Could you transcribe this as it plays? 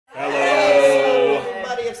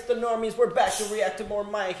Normies? We're back to react to more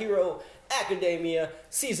My Hero Academia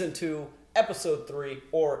Season 2, Episode 3,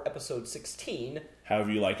 or Episode 16.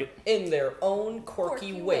 However you like it. In their own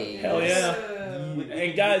quirky ways. Hell yeah.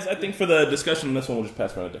 Hey guys, I think for the discussion on this one, we'll just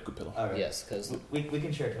pass around a Deku pillow. Right. Yes, because we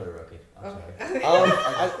can share Todoroki.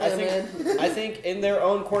 I think in their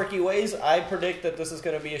own quirky ways, I predict that this is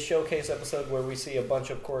going to be a showcase episode where we see a bunch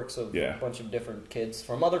of quirks of a bunch of different kids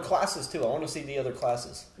from other classes too. I want to see the other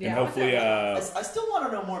classes. Yeah, and hopefully, I still want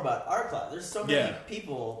to know more about our class. There's so many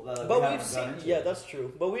people that we've seen. Yeah, that's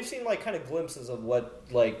true. But we've seen like kind of glimpses of what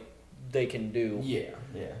like they can do. Yeah.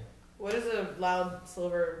 What does a loud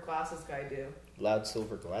silver glasses guy do? Loud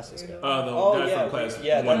silver glasses guy. The guy from class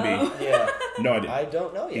 1B. Yeah. No idea. I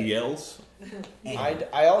don't know yet. He yells.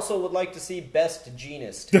 I also would like to see Best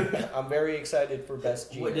Genist. I'm very excited for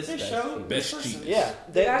Best Genist. What did they show? Best Genist. Yeah,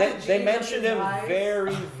 they mentioned him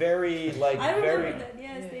very like I very. remember that.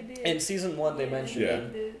 Yes, they did. In season 1, they mentioned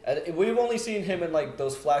him. We've only seen him in like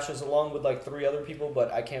those flashes along with like 3 other people,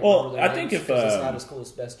 but I can't remember their names think if it's not as cool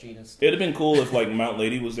as Best Genist. It'd have been cool if like Mount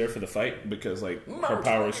Lady was there for the fight because like her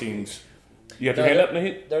power seems. You have your hand up,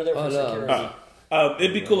 Nate? They're there for security.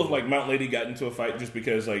 It'd be cool if like Mount Lady got into a fight just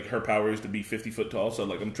because like her power is to be 50 foot tall. So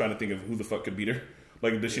like I'm trying to think of who the fuck could beat her.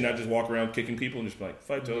 Like does she not just walk around kicking people and just be like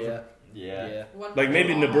fight's over? Yeah. Like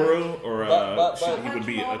maybe Naburo or he would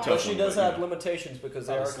be a tough one. But she does have limitations because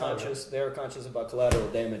they are conscious. They are conscious about collateral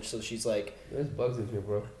damage. So she's like, "There's bugs in here,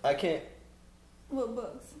 bro." I can't. What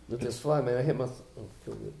bugs? Look at this fly, man. I hit my. Oh,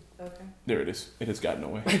 feel good. Okay. There it is. It has gotten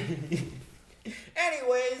away.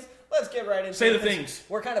 Anyways, let's get right into Say the things.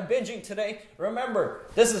 We're kind of binging today. Remember,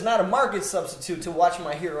 this is not a market substitute to watch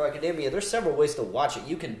My Hero Academia. There's several ways to watch it.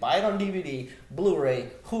 You can buy it on DVD,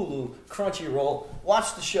 Blu-ray, Hulu, Crunchyroll.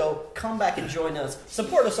 Watch the show. Come back and join us.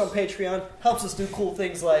 Support us on Patreon. Helps us do cool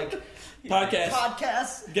things like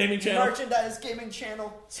podcasts, gaming channel, merchandise, gaming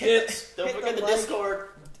channel. Don't forget the Discord.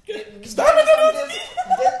 Stop it!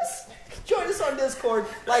 Join us on Discord.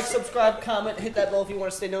 Like, subscribe, comment, hit that bell if you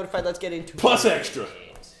want to stay notified. Let's get into it. Plus extra.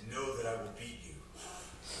 Know that I will beat you.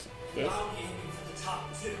 Yes. I'm aiming for the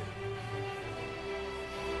top 2.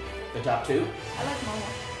 The top 2? I like Mama.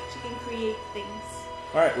 She can create things.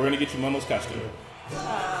 Alright, we're gonna get you Momo's costume. They obviously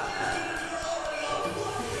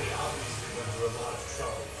went through a lot of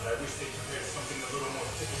trouble, but I wish they prepared something a little more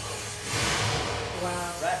difficult. Wow.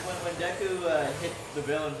 Right when Deku hit the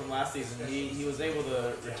villain from last season, he was able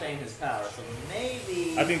to retain his power. So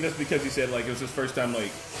maybe I think that's because he said like it was his first time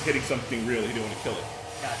like hitting something real. He didn't want to kill it.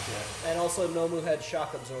 Gotcha. And also, Nomu had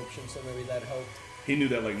shock absorption, so maybe that helped. He knew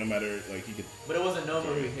that like no matter like he could. But it wasn't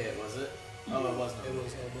Nomu who hit, was it? Oh, it was Nomu. It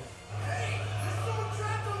was Nomu. Hey, there's someone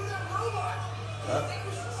trapped under that robot. I think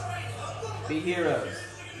we should try and help them. Be heroes.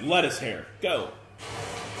 Lettuce hair. Go.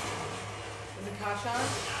 Is it Kashan?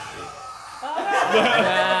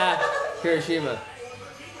 Kirishima.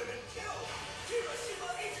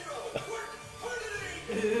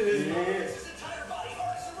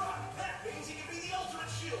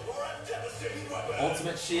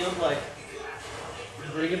 Ultimate shield, like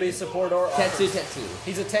He can be support or Tetsu.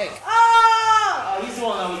 He's a tank. oh, he's the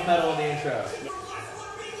one that was metal in the intro.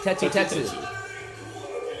 Tetsu.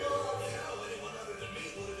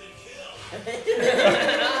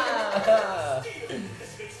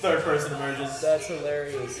 Third person emerges. That's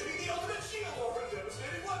hilarious.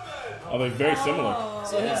 Oh, they're very similar.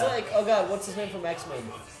 So he's like, oh god, what's his name from X-Men?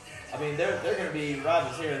 I mean, they're gonna be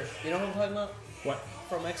rivals here. You know what I'm talking about? What?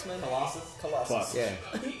 From X-Men? Colossus. Colossus. Yeah.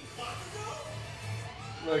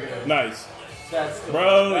 Look at him. Nice. That's cool.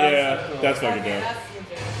 Bro, That's cool. that's fucking Okay, dope. that's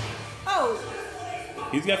legit. Oh,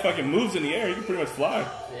 He's got fucking moves in the air. He can pretty much fly.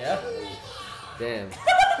 Yeah. Damn.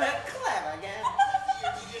 Clever again.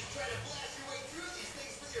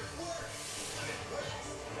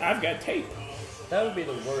 I've got tape. That would be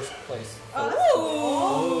the worst place.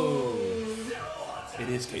 oh. It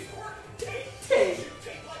is tape.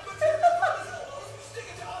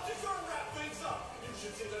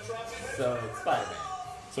 So Spider-Man.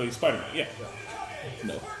 So he's Spider-Man. Yeah.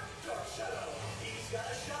 No.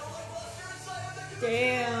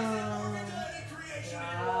 Damn.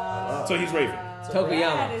 Wow. So he's Raven. That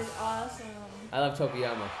Tokuyama. is awesome. I love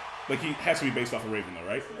Tokuyama. Like he has to be based off of Raven though,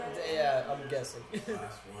 right? Yeah, I'm guessing. Class 1A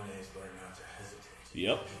is learning not to hesitate.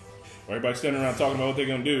 Yep. Everybody standing around talking about what they're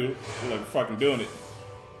gonna do. They're like fucking doing it.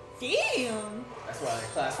 Damn. That's why they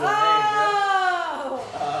class 1A, bro. Oh.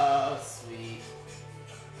 Oh, sweet.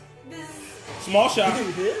 This. Small shot.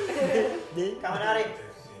 Coming at it. They've seen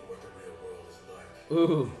what the real world is like.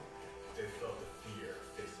 Ooh. They felt the fear of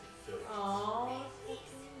facing failure. Oh. Yet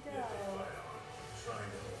they fight on,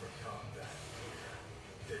 trying to overcome that fear.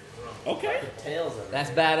 They've grown Okay. The tails of it. That's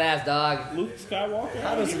badass, dog. Luke Skywalker.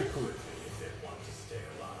 How does he? I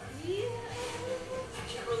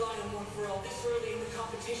can't rely on one for all this early in the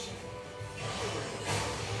competition.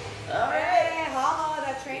 Alright. Hey, haha,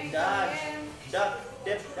 that training Dodge. coming in. Duck,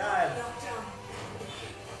 dip, dive. Knockdown.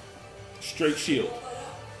 Straight shield.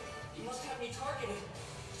 You must have me targeted.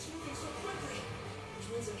 It's moving so quickly, which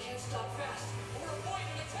means it can't stop fast or avoid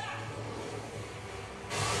an attack.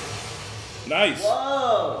 Nice.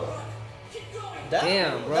 Whoa. Keep going.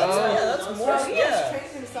 Damn, bro. That's more. Bro, he has Yeah,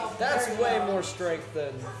 trained himself that's very way well. more strength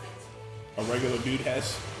than. A regular dude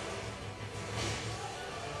has.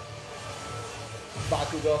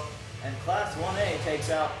 Bakugo. And Class 1A takes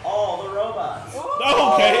out all the robots.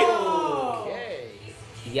 Okay. Okay.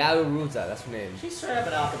 Yaruruta, that's her name. She's straight up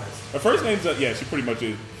an alchemist. Her first name's yeah, she pretty much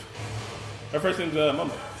is. Her first name's Momo.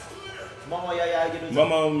 Momo Yaya Giruza.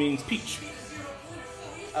 Momo means peach.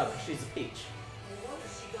 Oh, she's a peach.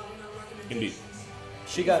 Indeed.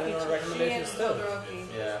 She got in on She and recommendations too. Todoroki.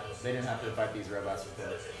 Yeah, they didn't have to fight these robots before.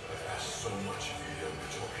 I've asked so much of you, young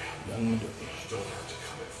Midoriya. Young Midoriya. You don't have to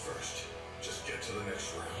come at first. Just get to the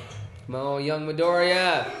next round. Come on, young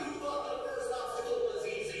Midoriya. Let's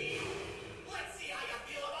see how you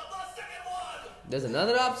feel about the second one. There's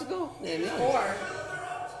another obstacle? Man, y'all- 4.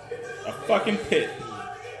 A fucking pit.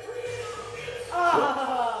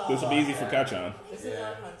 Oh. This will be easy for Kachan. This is Yeah.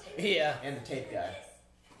 not fun. Yeah. And the tape guy.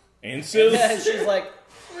 And Sil. And she's like,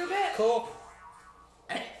 Ribbit. cool.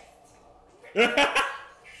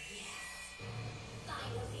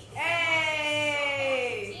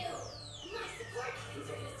 Hey!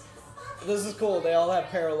 This is cool. They all have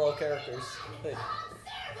parallel characters. Hey.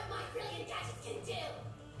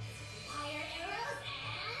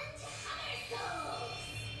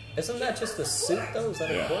 Isn't that just a suit though? Is that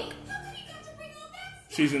Yeah. a quirk?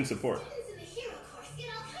 She's in support. In the hero course, get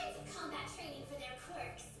all kinds of combat training for their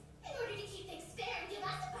quirks. In order to keep things fair and give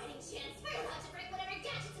us a fighting chance, we're allowed to bring whatever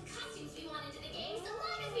gadgets and costumes we want into the game, so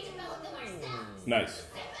long as we develop them ourselves. Nice.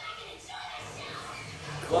 Sit back and enjoy the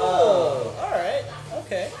show. Cool. All right.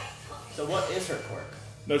 Okay. So what is her quirk?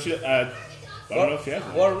 No, she. I don't know if she has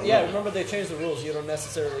one. Well, yeah. Remember they changed the rules. You don't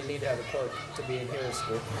necessarily need to have a quirk to be in hero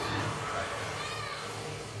school.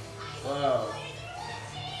 Whoa.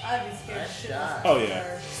 I'd be scared Nice shit. shot. Oh,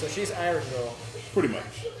 yeah. So she's Iron Girl. Pretty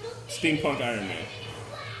much. Steampunk Iron Man.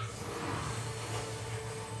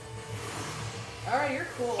 Alright, you're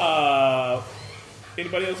cool.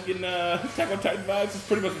 Anybody else getting Attack on Titan vibes? It's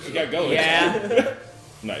pretty much what you got going. Yeah.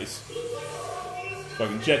 Nice.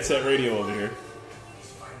 Fucking jet set radio over here. He's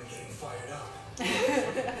finally getting fired up.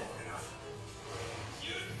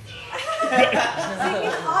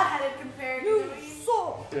 He's hot-headed compared to me.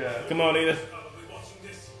 Yeah. Come on, Ada.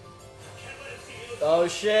 Oh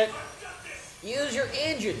shit! Use your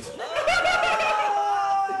engines. Boy,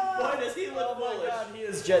 does he look Oh my foolish. god, he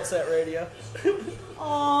is Jet Set Radio.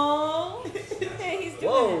 Aww. Hey, he's doing it.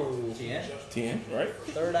 Whoa! Tien? Tien, right?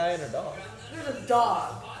 Third eye and a dog. There's a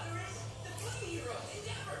dog.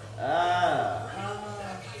 Ah.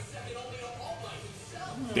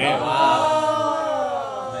 Damn. Oh,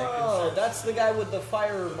 that's the guy with the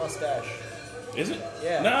fire mustache. Is it?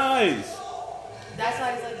 Yeah. Nice. That's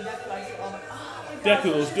why he's like Deku. I see all my. Oh my god.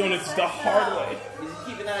 Deku was doing it the hard way. He's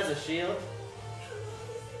keeping that as a shield.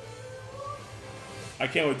 I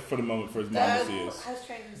can't wait for the moment for his mom to see Deku us. has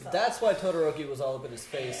trained himself. That's why Todoroki was all up in his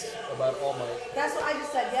face about All Might. That's what I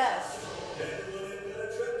just said, yes.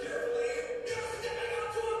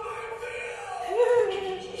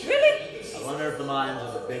 Really? I wonder if the minds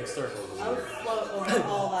of the big circles. I would float over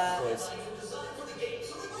all that. Voice.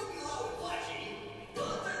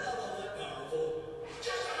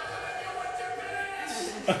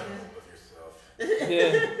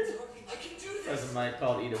 Yeah. That's a mic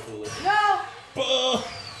called Eat a Foolish. No! Buh.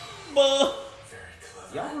 Buh.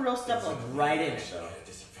 Y'all real step like right in it though.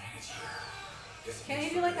 Can he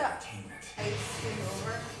do like a ice swing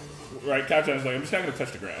over? Right, Kachan's like, I'm just not going to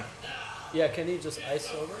touch the ground. Yeah, can he just ice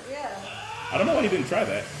over? Yeah. I don't know why he didn't try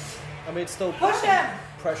that. I mean, it's still Push him!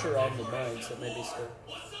 pressure on the mind, so maybe still.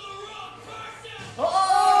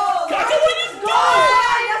 Oh! Kacha, what are you Go!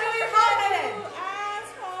 That's what you're hiding!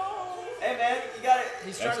 Asshole! Hey man, you got it.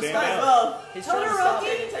 He's That's trying to damn stop. out. Well, He's trying to stop.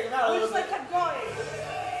 Take Todoroki! him out a We little just like bit. kept going.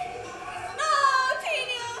 No,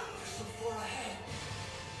 Tina!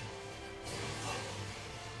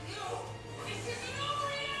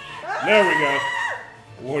 There we go.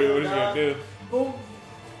 What is he going to do? Boom.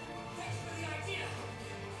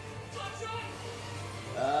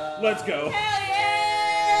 Let's go. Hell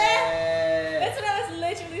yeah! Hey. That's what I was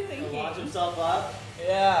literally thinking. Launch himself up.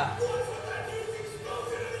 Yeah.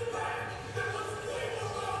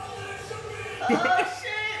 Oh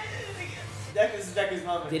shit! is Deku's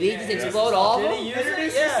moment. Did he just explode all of Did them? he use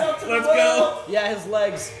Introduce it? Yeah. yourself to the Let's world. go. Yeah, his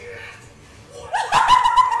legs.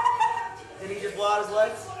 Did he just blow out his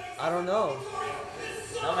legs? I don't know.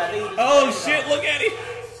 No, man, I think he just Oh blew shit! out. Look at him,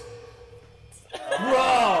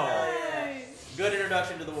 Bro. Good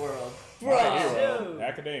introduction to the world. Hero.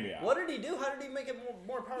 Academia. What did he do? How did he make it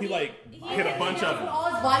more powerful? He like hit a bunch of Put them. all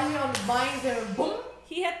his body weight on his mines and boom.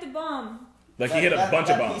 He hit the bomb. Like he hit a bunch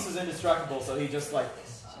of That bombs. piece was indestructible, so he just like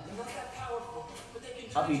They're not that powerful, but they can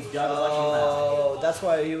I'll be do done Oh, that's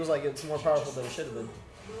why he was like, it's more powerful than it should have been.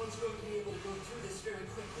 No one's going to be able to go through this very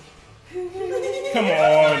quickly. Come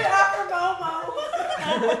on. After Momo.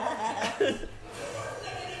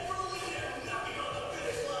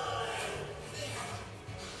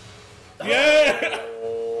 Yeah.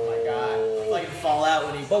 Oh my god. It's like in Fallout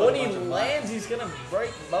when he But put when a he bunch of lands, he's gonna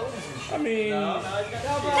break bones and shit. I mean, No, he's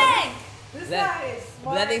got Dang! This That- guy is But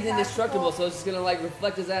smart, that thing's tactical. indestructible, so it's just gonna like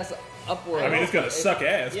reflect his ass upward. I mean, it's gonna suck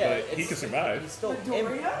ass, Yeah, but he it's- can survive. He's still,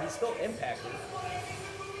 Midoriya? he's still impacted.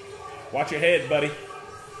 Watch your head, buddy.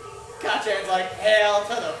 Kachan's like, hell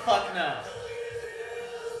to the fuck no.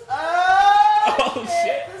 Oh, man,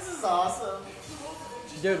 shit. This is awesome.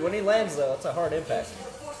 Dude, when he lands though, it's a hard impact.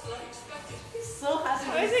 He still has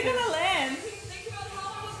Where's he gonna land?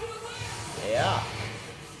 Yeah.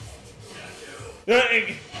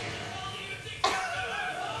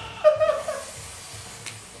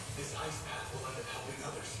 This ice path will end up helping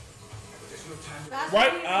others. But there's no time to That's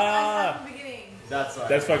Right, what he was at the beginning. That's right.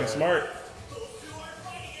 That's fucking smart.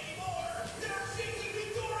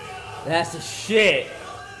 That's the shit.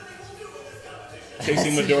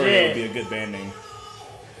 Chasing That's Midoriya shit. would be a good band name.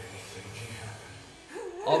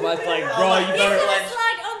 All my like, bro, Oh my you God. better. It's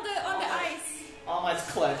like on the ice. All mine's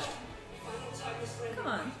clenched. Come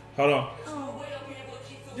on. Hold on. Oh.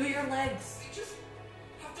 Do your legs. Just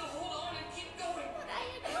have to hold on and keep going. What are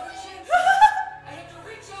you I have a doing? chance. I have to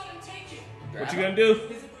reach out and take it. What you gonna do? Is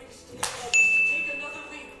it going to stay just to take another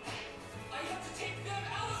leap? I have to take them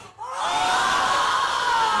out of the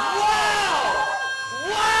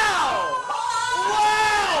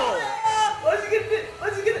What's he gonna do?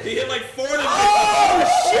 What's he gonna do? He hit like 4 to Oh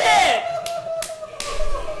shit!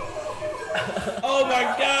 Oh my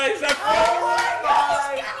god, he's not Oh my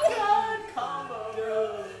god! Combo,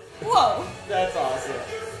 bro. Whoa. That's awesome.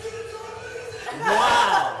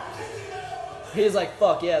 Wow. He's like,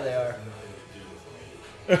 fuck yeah, they are.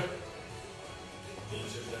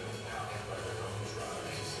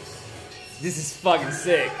 This is fucking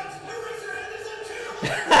sick.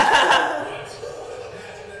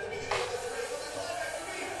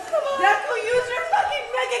 Deku, use your fucking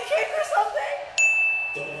mega kick or something.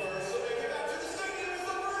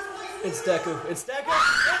 It's Deku. It's Deku.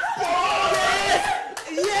 Yes!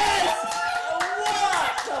 Yes!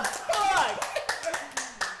 What the fuck?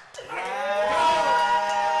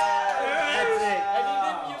 That's it. And he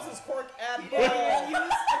didn't use his quirk at all.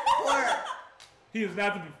 He is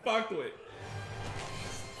not to be fucked with.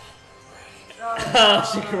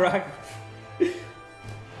 Oh, she correct.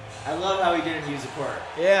 I love how he didn't use a quirk.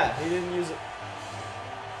 Yeah, he didn't use it.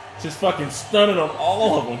 Just fucking stunning on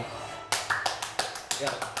all of them.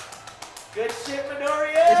 Yeah. Good shit,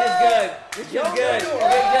 Midoriya! This is good. This is Young good.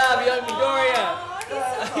 Midoriya. Good job, young Midoriya.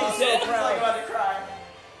 He's so proud. About to cry.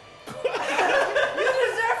 You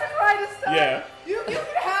deserve to cry this time. Yeah. You can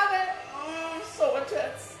have it. So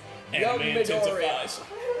intense. Anime Midoriya. intensifies.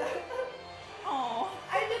 Oh.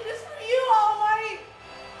 I did this for you, All Might.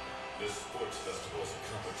 This sports festival is a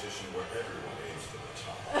competition where everyone aims for the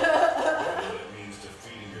top. What it means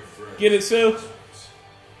defeating your friends. Get it, Sue?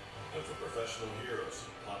 And for professional heroes,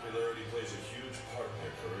 popularity plays a huge part in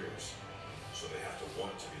their careers. So they have to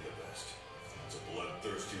want to be the best. It's a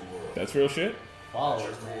bloodthirsty world. That's real shit.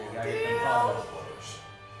 Followers, man. You gotta get them followers. Brothers.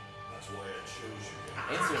 That's why I chose you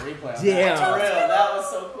guys. Instant replay on Damn. that. For real, that was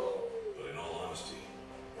so cool. But in all honesty,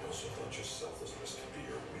 I also thought your selflessness could be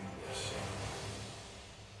your weakness.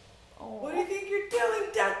 What do you think you're doing,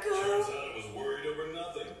 Deku? Turns out I was worried over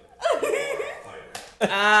nothing. You are a fighter.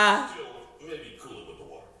 Ah. Still, maybe cool it with the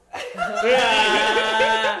water.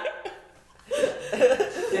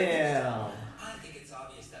 Damn. I think it's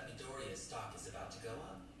obvious that Midoriya's stock is about to go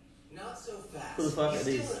up. Not so fast. Who the fuck are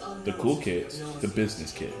these? The cool kids, the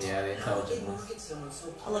business kids. Yeah, the intelligent ones.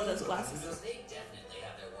 I love those glasses. They definitely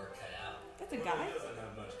have their work cut out. That's a guy. He doesn't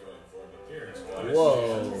have much going for him appearance-wise.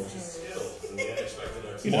 Whoa. Skills and the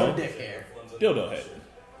unexpected You know, Dick hair. dildo head.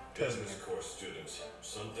 Business course students.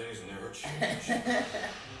 Some things never change.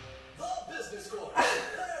 The business course.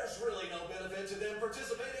 There's really no benefit to them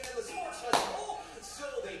participating in the sports festival, so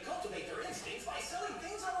they cultivate their instincts by selling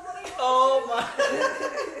things on a running. Oh my.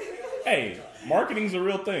 Hey, Marketing's a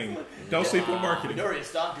real thing. Don't sleep on marketing. Midoriya's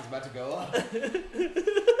stock is about to go up.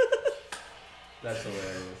 That's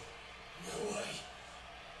hilarious. No way.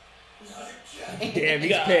 Not again. Damn,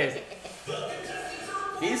 he's pissed.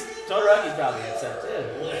 Todoroki's probably upset too.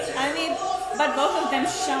 I mean, but both of them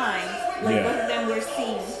shine. Like Yeah. both of them were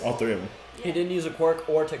seen. All three of them. He didn't use a quirk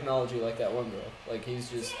or technology like that one girl. Like he's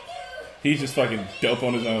just. He's just fucking dope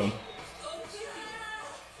on his own.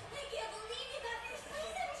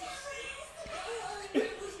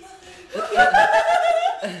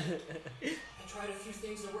 I tried a few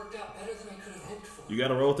things that worked out better than I could have hoped for. You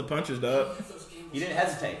gotta roll with the punches, dog. Those games You didn't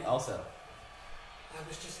hesitate, also. I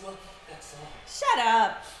was just lucky, that's all. Shut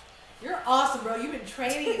up. You're awesome, bro. You've been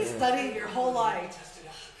training and studying your whole life. Tested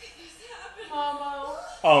out. Momo.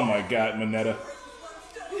 Oh my god, Mineta.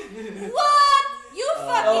 What? You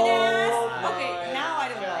fucking ass. Okay, now I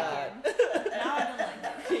don't like him. Now I don't like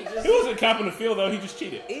him. He wasn't copping the field though, he just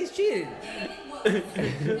cheated. He's cheating.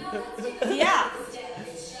 Yeah.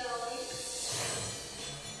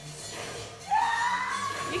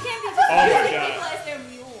 You can't be just Oh my using God. people as their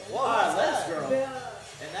mule. Wow, this girl.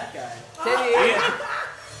 And that guy. Teddy.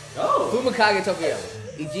 Oh! Fumakage Tokyo.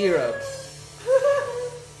 Ijiro.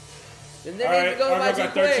 And then Alright, he goes by Argo too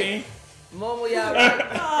got quick. 13. Momo, yeah.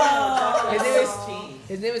 Oh.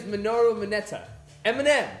 His name is Minoru Mineta.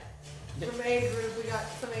 Eminem. From A group, we got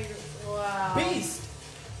some A groups. Wow. Beast!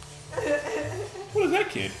 What is that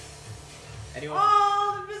kid? Anyone?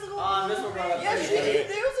 Oh, the physical. Invisible girl. Yeah, she.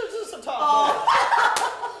 Those are just a top.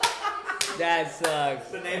 That sucks.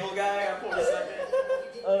 The naval guy got 40 seconds.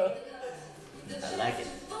 I like it.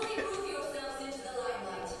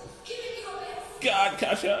 God,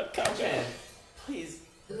 Kasha, Kasha. Man, please.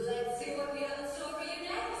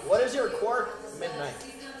 What is your quirk? Midnight.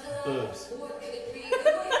 Boobs.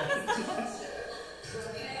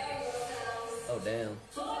 Oh damn.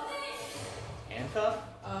 Handcuff?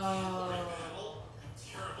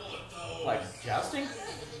 Like jousting?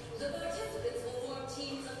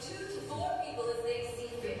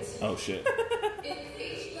 Oh shit.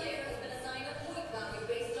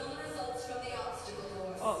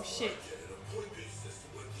 Oh shit.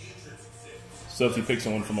 So if you pick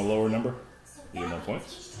someone from a lower number, you get more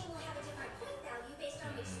points.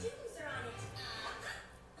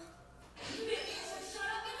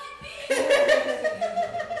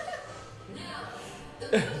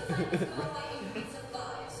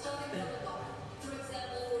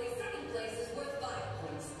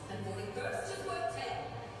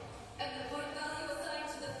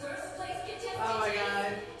 Oh my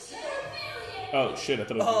god. Oh shit, I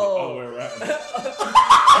thought it was the other way around.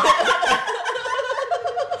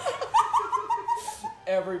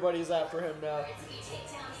 Everybody's after him now.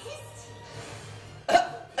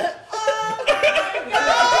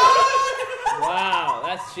 Wow,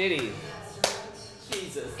 that's shitty.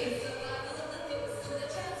 Jesus.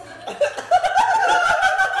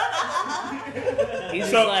 He's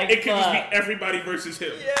So just like, it could just be fuck. everybody versus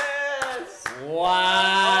him. Yes.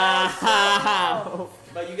 Wow.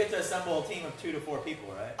 But you get to assemble a team of 2 to 4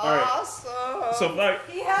 people, right? Alright. Awesome. So like,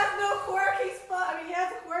 He has no quirk. He's fun. I mean, he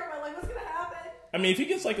has a quirk, but like, what's gonna happen? I mean, if he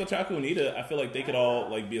gets like Ochaku and Ida, I feel like they could all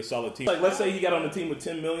like be a solid team. Like, let's say he got on a team with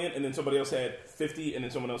 10 million, and then somebody else had 50, and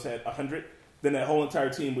then someone else had 100. Then that whole entire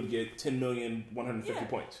team would get 10,150,000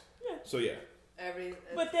 points. Yeah. So yeah,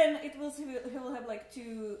 But then it will he will have like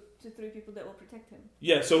 2 to 3 people that will protect him.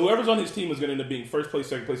 yeah. So whoever's on his team is going to end up being first place,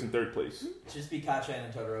 second place, and third place. Just be Kacha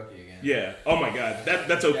and Todoroki again. Yeah. Oh my god,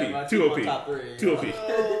 that's OP. Yeah, my Too team OP. on top 3. Too OP.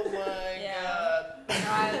 Oh my god.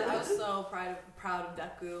 I was so proud of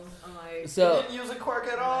Deku. I'm like, He So, didn't use a quirk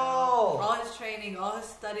at all. all his training, all his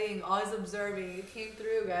studying, all his observing, it came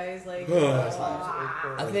through, guys. Like,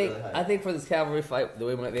 I think for this cavalry fight, the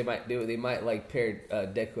way they might do it, they might like pair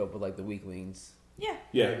Deku up with like the weaklings. Yeah.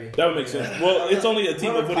 Yeah, Maybe. that would make sense. Well, it's only a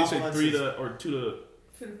team of what do you say, Compliments 2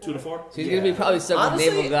 to 4. So he's gonna be probably stuck Honestly-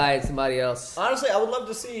 with naval guy and somebody else. Honestly, I would love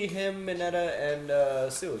to see him, Mineta,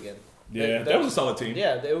 and Sue again. Yeah, that was a solid team.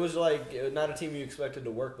 Yeah, it was like not a team you expected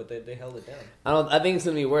to work, but they held it down. I think it's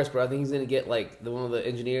gonna be worse, bro. I think he's gonna get like one of the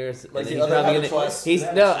engineers. Like and the then other probably other choice? He's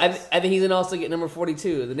no. I think he's gonna also get number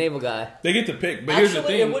 42, the naval guy. They get to pick, but here's the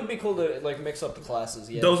Actually, thing: it would be cool to like mix up the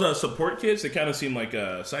classes. Yeah. those support kids, they kind of seem like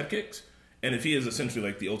sidekicks. And if he is essentially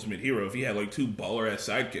like the ultimate hero, if he had like 2 baller ass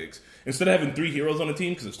sidekicks, instead of having 3 heroes on the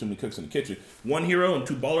team because there's too many cooks in the kitchen, 1 hero and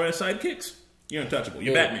 2 baller ass sidekicks, you're untouchable.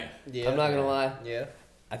 You're Batman. Yeah. I'm not gonna lie. Yeah.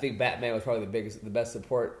 I think Batman was probably the best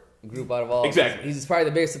support group out of all. Exactly. He's probably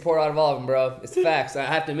the biggest support out of all of them, bro. It's facts. I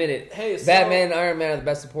have to admit it. Hey, so- Batman and Iron Man are the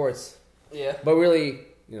best supports, Yeah. but really,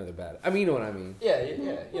 they're bad. I mean, you know what I mean. Yeah.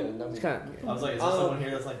 No, It's kind I was like, is there someone here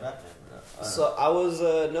that's like Batman? So I was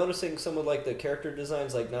noticing some of like the character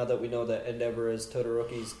designs, like now that we know that Endeavor is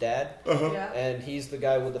Todoroki's dad, Yeah. and he's the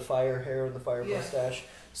guy with the fire hair and the fire Yeah. mustache.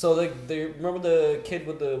 So they remember the kid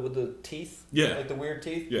with the teeth, Yeah. like the weird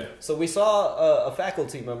teeth. Yeah. So we saw a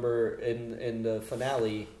faculty member in the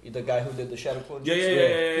finale, the guy who did the Shadow Clone. Yeah.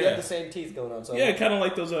 He had the same teeth going on. So Yeah, kind of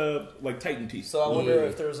like those like Titan teeth. So I wonder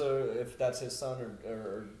if if that's his son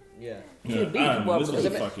or yeah. Could be. This Well, was Because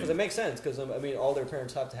a fucking. it makes sense, because I mean, all their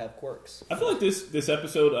parents have to have quirks. I feel like this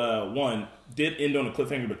episode one did end on a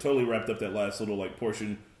cliffhanger, but totally wrapped up that last little like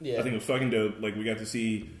portion. Yeah. I think it was fucking dope. Like we got to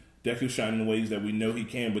see Deku shine in ways that we know he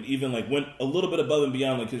can, but even like went a little bit above and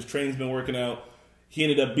beyond. Like his training's been working out. He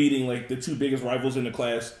ended up beating like the two biggest rivals in the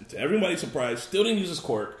class. To everybody's surprise, still didn't use his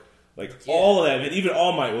quirk. Like all of that, and even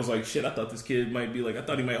All Might was like, "Shit, I thought this kid might be like, I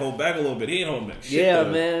thought he might hold back a little bit. He ain't holding back." Shit, Yeah,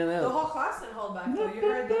 though. man. The whole class didn't hold back though. You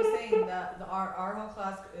heard them saying that our whole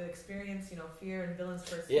class experienced, fear and villains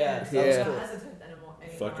first. Yeah, so that was they're cool. not hesitant anymore.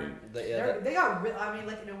 Fucking They got. I mean,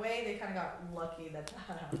 like in a way, they kind of got lucky that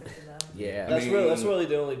happened to them. Yeah. That's really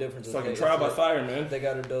the only difference. is Fucking they- trial by it's fire, man. like They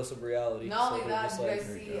got a dose of reality. Not so only they're that, just you like- guys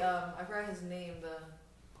see, I forgot his name.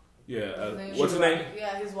 Yeah. name- What's his name?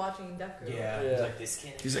 Yeah, he's watching Deku. Yeah, Yeah. like this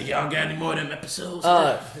kid. He's like, y'all got any more of them episodes?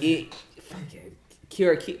 Kirky.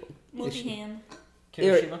 Multi-hand.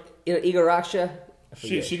 Kirishima? Igaraksha.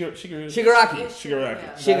 Shigaraki.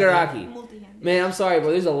 Shigaraki. Multi-hand. Man, I'm sorry,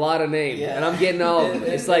 but there's a lot of names, Yeah. and I'm getting all.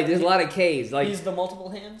 It's like there's a lot of K's. Like, He's the multiple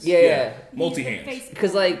hands? yeah. Multi-hands.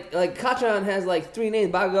 Because like Kachan has like 3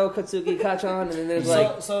 names: Bago, Katsuki, Kachan, and then there's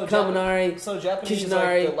like so Kaminari. So Japanese,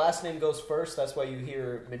 Kishinari. like, the last name goes first. That's why you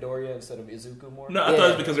hear Midoriya instead of Izuku more. No, I Yeah. thought it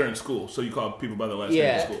was because they're in school, so you call people by their last name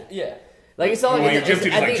Yeah. in school. Yeah. Like it's all. When your It's, gym it's,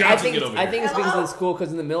 teacher's I like, think, I "Johnson, think, get it's, over I here." think it's because of the school.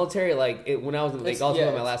 Because in the military, like when I was like It's- also yeah,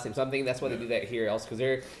 my it's- last name, so I think that's why they do that here else because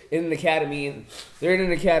they're in an academy and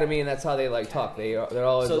and that's how they like talk. They're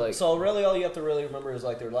always So, like so really, all you have to really remember is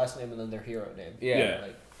like their last name and then their hero name. yeah.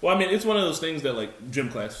 Like, Well, I mean, it's one of those things that like gym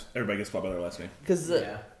class, everybody gets called by their last name. Because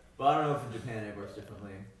Yeah, but I don't know if in Japan it works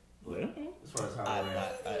differently as far as how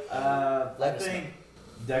it works. I think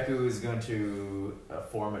Deku is going to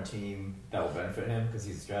form a team that will benefit him because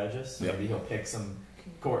he's a strategist. So Yep. maybe he'll pick some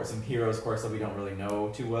heroes quirks that we don't really know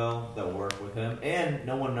too well that will work with him, and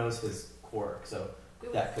no one knows his quirk, so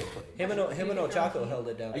that could play. him and Ochako held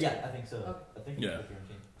it down. Yeah, I think so. Okay. I think Yeah. he'll pick your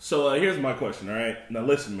team. So here's my question. All right, now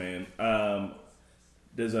listen, man.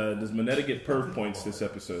 Does Mineta get perv points this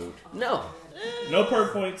episode? no. No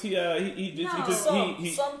perv points. He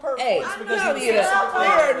Some purpose Hey, because no, he there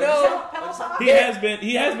are no.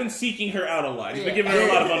 he has been seeking her out a lot. He's been giving her a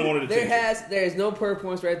lot of unwanted attention. There's no per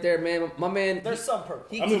points right there, man. My man. There's some purpose.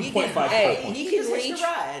 He, I'm giving he 0.5 can, hey, points. he He can just reach. hitched a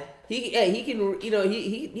ride. He can, he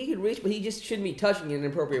can reach, but he just shouldn't be touching in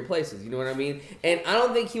inappropriate places. You know what I mean? And I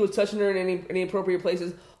don't think he was touching her in any appropriate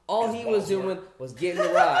places. All he was doing was getting the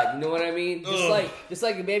ride. You know what I mean? Just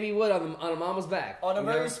like a baby would on a mama's back. On a you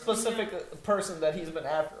very know? specific person that he's been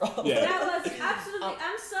after. Yeah. That was absolutely.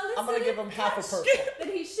 I'm so I'm gonna give him half a purple. that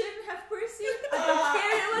he shouldn't have pursued. I don't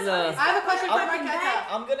care. It was No. on his I have a question for my fucking cat. back.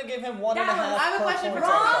 I'm gonna give him 1.5. That was- I have a question for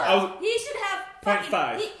points Tom. out of I was He should have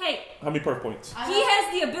 0.5. Hey, How many perv points? he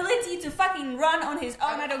has the ability to fucking run on his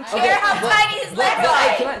own. I don't Okay, care how but- tiny his but- legs but,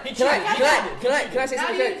 hey, are. can I say Now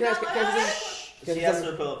something? you Can I say something? She has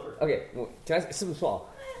to fill up her. Okay, well, can I say something small?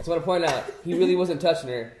 I just want to point out he really wasn't touching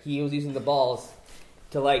her. He was using the balls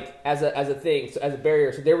to like as a thing, so as a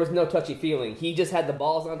barrier. So there was no touchy feeling. He just had the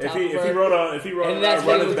balls on top of If he her. rode on And that's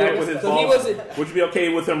what run he his was back doing. with his So he balls, wasn't- would you be okay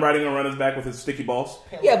with him riding on his back with his sticky balls?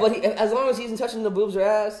 Yeah, but as long as he isn't touching the boobs or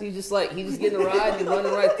ass, he's just getting a ride and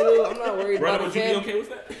running right through. I'm not worried Brother, about would you be him. okay with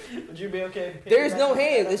that? Would you be okay? There's no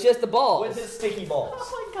hands. It's just the balls. With his sticky balls.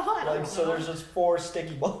 Oh my god. Like, so there's just 4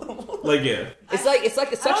 sticky balls. Like, yeah. It's like a I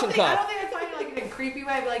don't suction think cup. I'm talking like in a creepy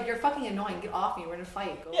way. I'd be like, you're fucking annoying. Get off me. We're in a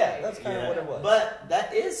fight. Go Yeah, away. that's kind of what it was. But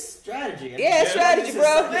that is strategy. I mean, Yeah, it's strategy, his-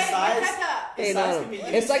 bro. His Wait, size, Hey, his no, size no. can be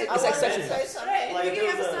It's like used. suction cup. Right, Like, beginning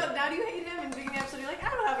it was a- episode, now do you hate him? And beginning episode, you're like, I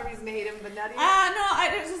don't have a reason to hate him, but now do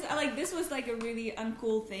you? This was like a really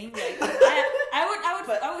uncool thing. Like,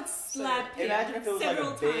 I would slap him Imagine if it was like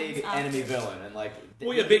several a big times enemy after. villain and like.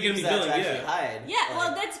 Well, yeah, big use enemy that to villain, actually yeah. Hide. Yeah,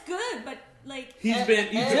 well, that's good, but like, He's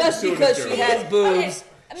been Just pursuing because this she girl. has boobs,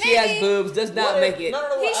 she has Maybe- boobs does not make it. No,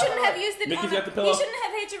 he I shouldn't don't have know. used it. Mickey's On got the he pillow. shouldn't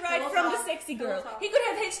have hitched a ride Pillow from the talk. sexy Pillow girl. talk. He could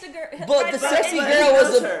have hitched a girl. But the sexy girl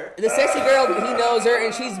was the sexy girl. He knows her,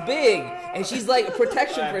 and she's big, and she's like a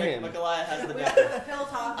protection for him. Nikolai has the We deck. have to pill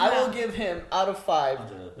talk. I will give him out of 5,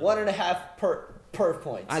 1.5 perf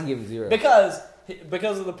points. I give him 0. Because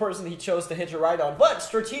of the person he chose to hitch a ride on. But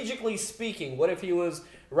strategically speaking, what if he was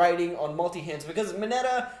riding on multi-hands? Because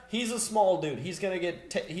Mineta, he's a small dude. He's gonna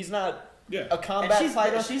get. He's not a combat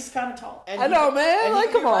fighter. She's kind of tall. I know, man.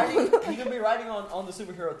 Like, come on. He could be riding on the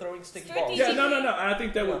superhero throwing sticky balls. Yeah, no. I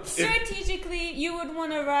think that would... Strategically, you would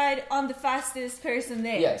want to ride on the fastest person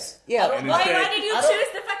there. Yes. Yeah. Why did you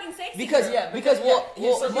choose the fucking sexy Because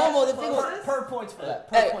Momo, the thing was... Per points for that.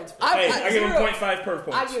 I give him 0.5 per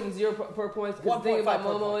points. I give him 0 per points. Because the thing about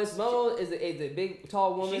Momo is a big,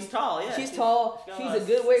 tall woman. She's tall, yeah. She's tall. She's a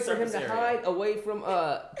good way for him to hide away from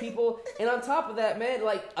people. And on top of that, man,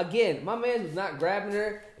 like, again, my man was not grabbing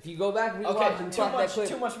her. If you go back and watch and talk that clip,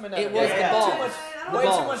 too much Mineta. it was the ball. Way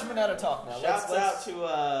too much Mineta talk now. Shouts out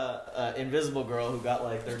to Invisible Girl who got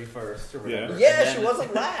like 31st or whatever. Yeah, she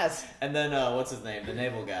wasn't last. And then what's his name? The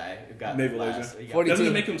naval guy who got naval last. agent. Doesn't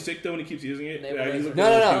it make him sick though when he keeps using it?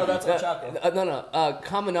 No, that's Ochako. No.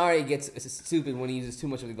 Kaminari gets stupid when he uses too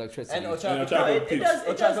much of the electricity. And Ochako.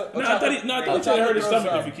 No, I thought it hurt his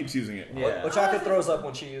stomach if he keeps using it. Yeah. Ochako throws up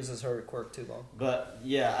when she uses her quirk too long. But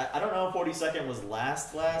yeah, I don't know if 42nd was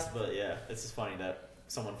last, but yeah, it's just funny that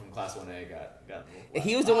someone from Class 1A got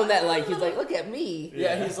he was the one that like, he's like, look at me.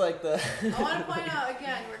 Yeah, he's like the... I want to point out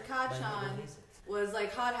again where Kachan was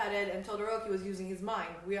like hot-headed and Todoroki was using his mind.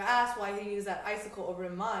 We asked why he used that icicle over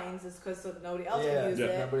in mines. It's because nobody else can use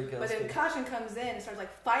it. But then Kachan comes in and starts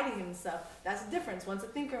like fighting him and stuff. That's the difference. Once a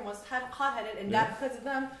thinker and was hot-headed, and that because of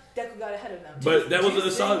them, Deku got ahead of them. But that was a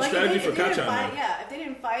solid strategy for Kachan. Yeah, if they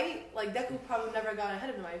didn't fight, like Deku probably never got ahead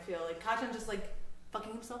of them. I feel like Kachan just like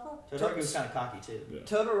fucking himself up. Todoroki was kind of cocky too. Yeah.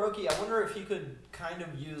 Todoroki, I wonder if he could kind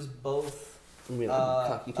of use both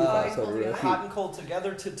hot and cold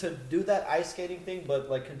together to do that ice skating thing, but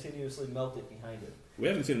like continuously melt it behind it. We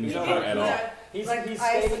haven't seen him use hot at all. He's skating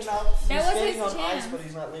out. He's skating on ice, but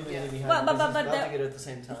he's not leaving any behind. But he's melting it at the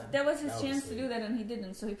same time. That was his chance to do that, and he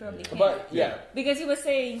didn't, so he probably can't. But yeah, because he was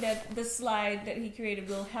saying that the slide that he created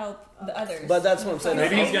will help the others. But that's what I'm saying.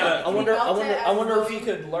 Maybe he's got. I wonder if he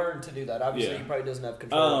could learn to do that. Obviously, he probably doesn't have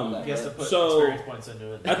control of that. He has to put experience points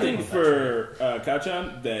into it. I think for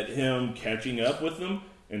Kachan, that him catching up with them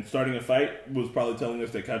and starting a fight was probably telling us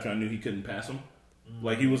that Kachan knew he couldn't pass him.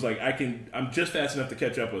 Like, he was like, I'm just fast enough to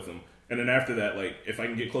catch up with him. And then after that, like, if I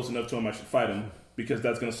can get close enough to him, I should fight him, because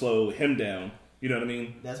that's going to slow him down. You know what I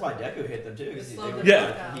mean? That's why Deku hit them, too. He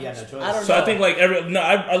had no choice. I think, like,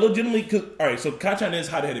 I legitimately, alright, so Kachan is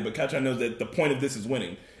hot-headed, but Kachan knows that the point of this is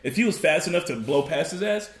winning. If he was fast enough to blow past his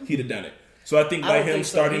ass, he'd have done it. So I think by him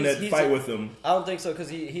starting that fight with them, I don't think so, because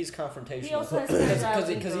he's confrontational. He also has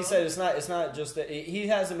because he said it's not just that he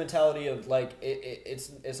has a mentality of like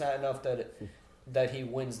it's not enough that he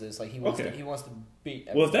wins this. Like he wants to beat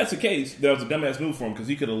everybody. Well, if that's the case, that was a dumbass move for him, because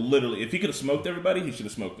he could have literally, if he could have smoked everybody, he should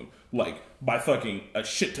have smoked them, like, by fucking a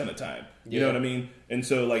shit ton of time. You know what I mean? And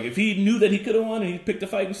so, like, if he knew that he could have won and he picked the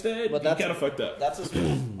fight instead, he kind of fucked up. That's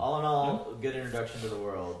all in all, good introduction to the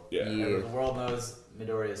world. Yeah. The world knows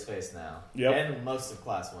Midoriya's face now. Yep. And most of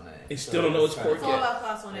Class 1A. He still don't know his quirk It's all about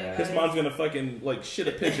Class 1A. Yeah. His mom's gonna fucking, like, shit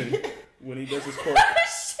a pigeon when he does his quirk.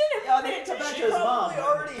 She probably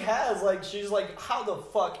already has. Like, she's like, how the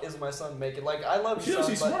fuck is my son making? Like, I love you, son.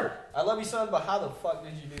 She's smart. I love you, son, but how the fuck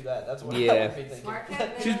did you do that? That's what I would be thinking.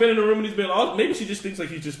 She's been in the room and he's been all. Maybe she just thinks like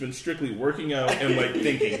he's just been strictly working out and like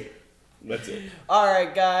thinking. That's it. All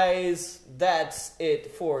right, guys, that's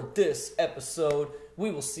it for this episode.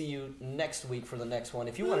 We will see you next week for the next one.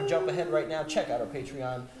 If you want to jump ahead right now, check out our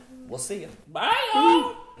Patreon. We'll see you. Bye,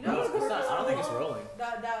 y'all. I don't think it's rolling.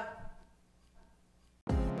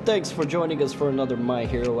 Thanks for joining us for another My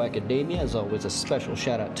Hero Academia. As always, a special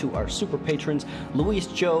shout out to our super patrons, Luis,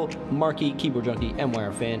 Joe, Marky, Keyboard Junkie,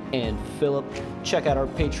 MYR Fan, and Philip. Check out our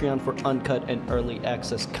Patreon for uncut and early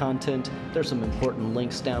access content. There's some important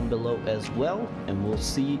links down below as well, and we'll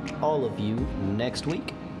see all of you next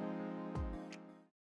week.